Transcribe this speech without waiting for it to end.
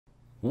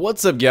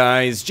What's up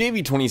guys,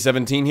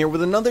 JV2017 here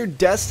with another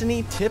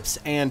Destiny tips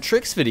and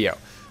tricks video.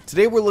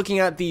 Today we're looking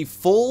at the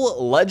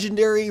full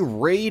legendary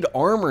raid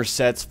armor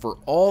sets for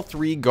all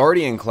three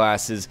Guardian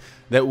classes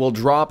that will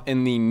drop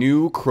in the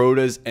new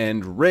Crota's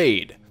End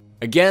raid.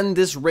 Again,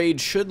 this raid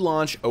should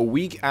launch a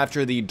week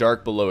after the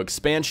Dark Below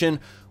expansion,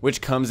 which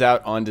comes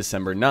out on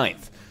December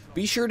 9th.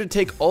 Be sure to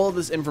take all of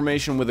this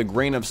information with a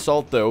grain of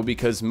salt though,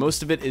 because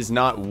most of it is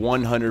not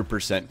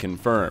 100%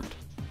 confirmed.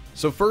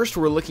 So first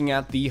we're looking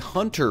at the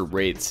Hunter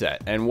raid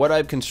set, and what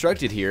I've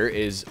constructed here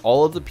is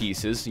all of the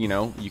pieces, you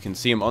can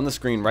see them on the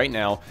screen right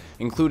now,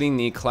 including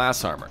the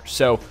class armor.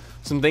 So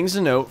some things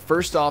to note: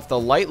 first off, the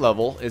light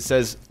level, it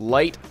says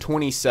light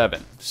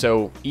 27.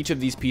 So each of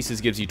these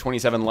pieces gives you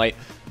 27 light.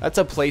 That's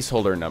a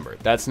placeholder number.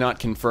 That's not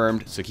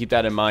confirmed, so keep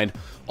that in mind.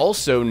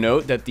 Also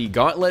note that the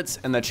gauntlets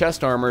and the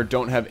chest armor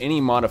don't have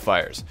any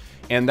modifiers.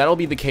 And that'll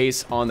be the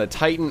case on the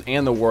Titan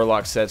and the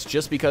Warlock sets,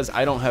 just because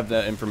I don't have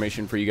that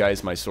information for you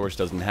guys. My source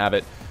doesn't have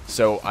it,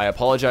 so I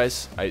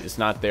apologize. It's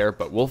not there,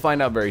 but we'll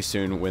find out very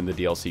soon when the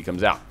DLC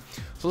comes out.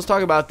 So let's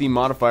talk about the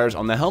modifiers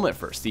on the helmet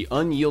first. The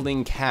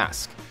Unyielding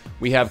Casque.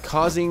 We have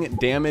causing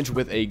damage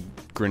with a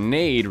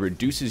grenade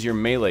reduces your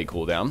melee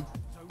cooldown.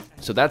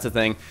 So that's a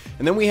thing.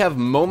 And then we have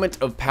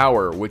Moment of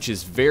Power, which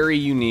is very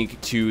unique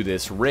to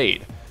this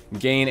raid.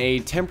 Gain a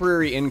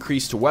temporary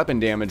increase to weapon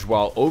damage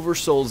while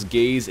Oversoul's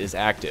Gaze is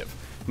active.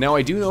 Now,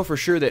 I do know for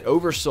sure that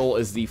Oversoul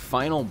is the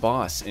final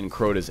boss in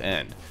Crota's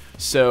End.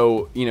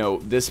 So,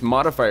 this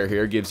modifier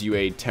here gives you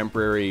a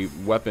temporary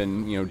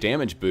weapon,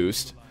 damage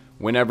boost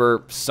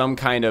whenever some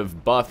kind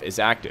of buff is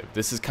active.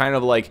 This is kind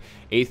of like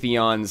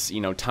Atheon's,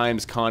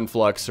 times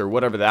conflux or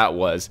whatever that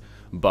was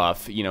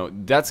buff.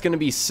 That's going to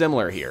be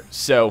similar here.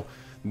 So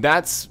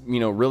that's,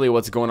 really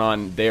what's going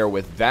on there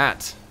with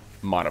that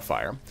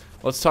modifier.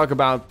 Let's talk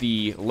about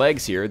the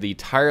legs here, the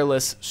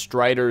Tireless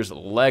Strider's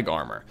leg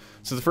armor.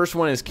 So the first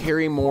one is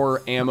carry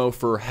more ammo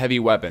for heavy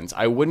weapons.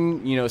 I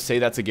wouldn't, say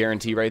that's a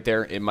guarantee right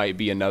there. It might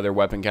be another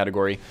weapon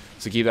category,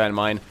 so keep that in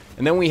mind.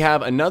 And then we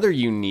have another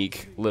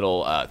unique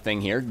little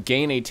thing here.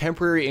 Gain a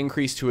temporary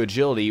increase to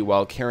agility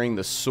while carrying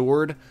the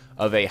sword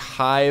of a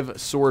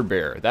Hive sword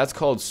bearer. That's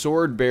called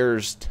Sword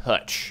Bearer's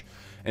Touch.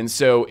 And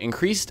so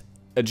increased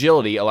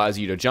agility allows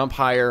you to jump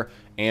higher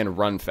and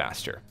run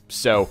faster.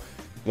 So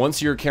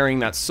once you're carrying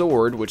that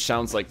sword, which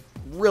sounds like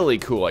really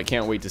cool, I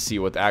can't wait to see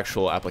what the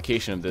actual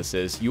application of this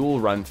is, you will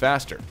run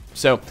faster.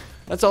 So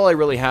that's all I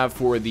really have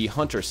for the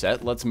Hunter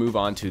set. Let's move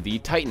on to the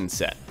Titan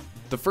set.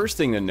 The first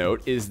thing to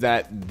note is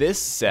that this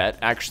set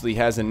actually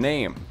has a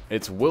name.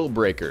 It's Will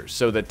Breakers.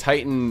 So the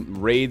Titan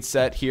raid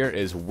set here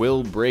is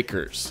Will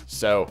Breakers.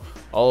 So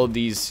all of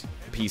these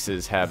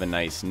pieces have a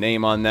nice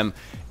name on them,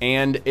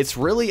 and it's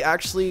really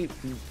actually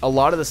a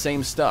lot of the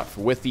same stuff.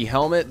 With the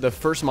helmet, the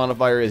first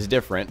modifier is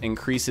different,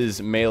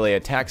 increases melee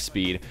attack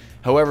speed.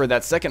 However,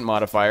 that second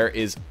modifier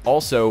is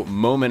also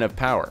Moment of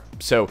Power,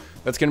 so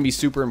that's going to be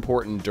super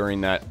important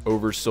during that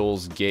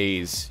Oversoul's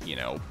Gaze,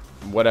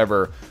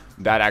 whatever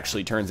that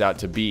actually turns out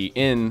to be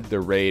in the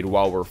raid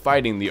while we're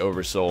fighting the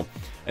Oversoul.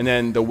 And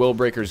then the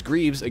Willbreaker's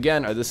Greaves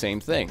again are the same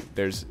thing.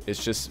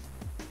 It's just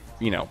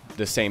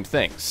the same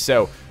thing.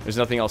 So there's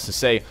nothing else to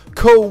say.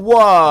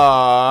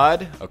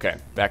 Quad. Okay,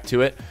 back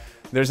to it.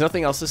 There's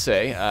nothing else to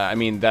say. I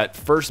mean, that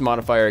first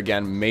modifier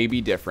again may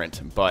be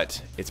different,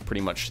 but it's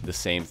pretty much the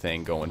same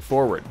thing going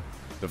forward.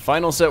 The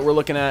final set we're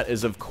looking at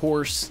is, of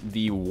course,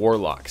 the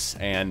Warlocks,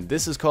 and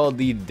this is called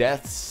the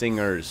Death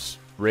Singers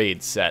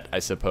raid set, I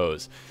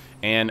suppose.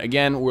 And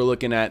again, we're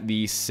looking at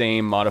the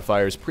same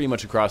modifiers pretty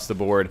much across the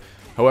board.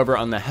 However,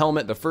 on the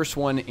helmet, the first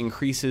one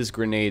increases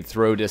grenade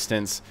throw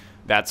distance.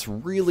 That's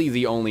really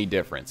the only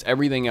difference.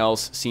 Everything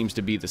else seems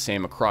to be the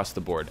same across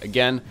the board.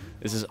 Again,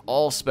 this is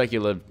all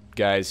speculative,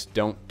 guys.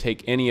 Don't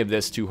take any of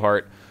this to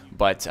heart.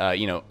 But,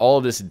 all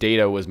of this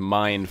data was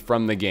mined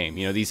from the game.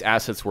 These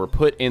assets were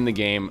put in the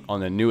game on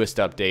the newest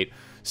update.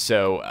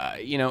 So,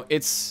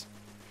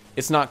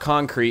 it's not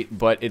concrete,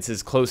 but it's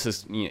as close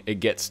as it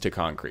gets to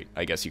concrete,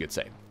 I guess you could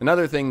say.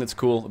 Another thing that's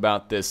cool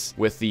about this,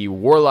 with the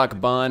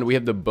Warlock Bond, we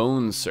have the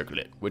Bone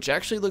Circlet, which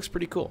actually looks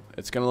pretty cool.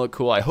 It's going to look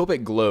cool. I hope it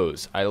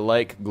glows. I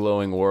like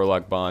glowing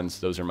Warlock Bonds.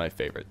 Those are my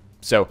favorite.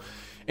 So,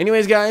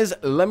 anyways, guys,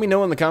 let me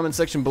know in the comment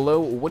section below,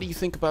 what do you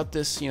think about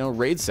this,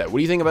 raid set? What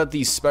do you think about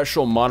these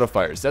special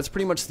modifiers? That's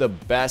pretty much the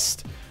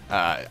best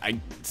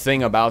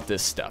thing about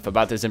this stuff,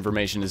 about this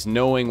information, is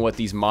knowing what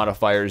these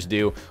modifiers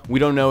do. We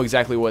don't know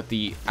exactly what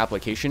the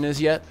application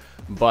is yet,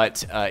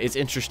 but it's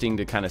interesting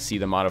to kind of see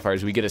the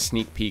modifiers. We get a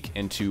sneak peek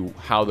into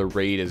how the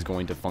raid is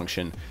going to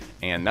function,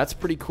 and that's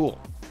pretty cool.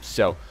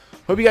 So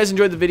hope you guys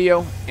enjoyed the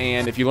video,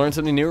 and if you learned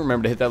something new,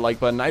 remember to hit that like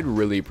button. I'd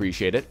really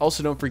appreciate it.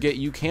 Also, don't forget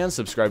you can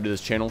subscribe to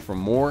this channel for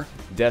more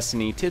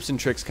Destiny tips and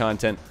tricks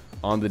content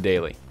on the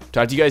daily.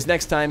 Talk to you guys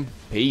next time.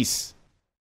 Peace.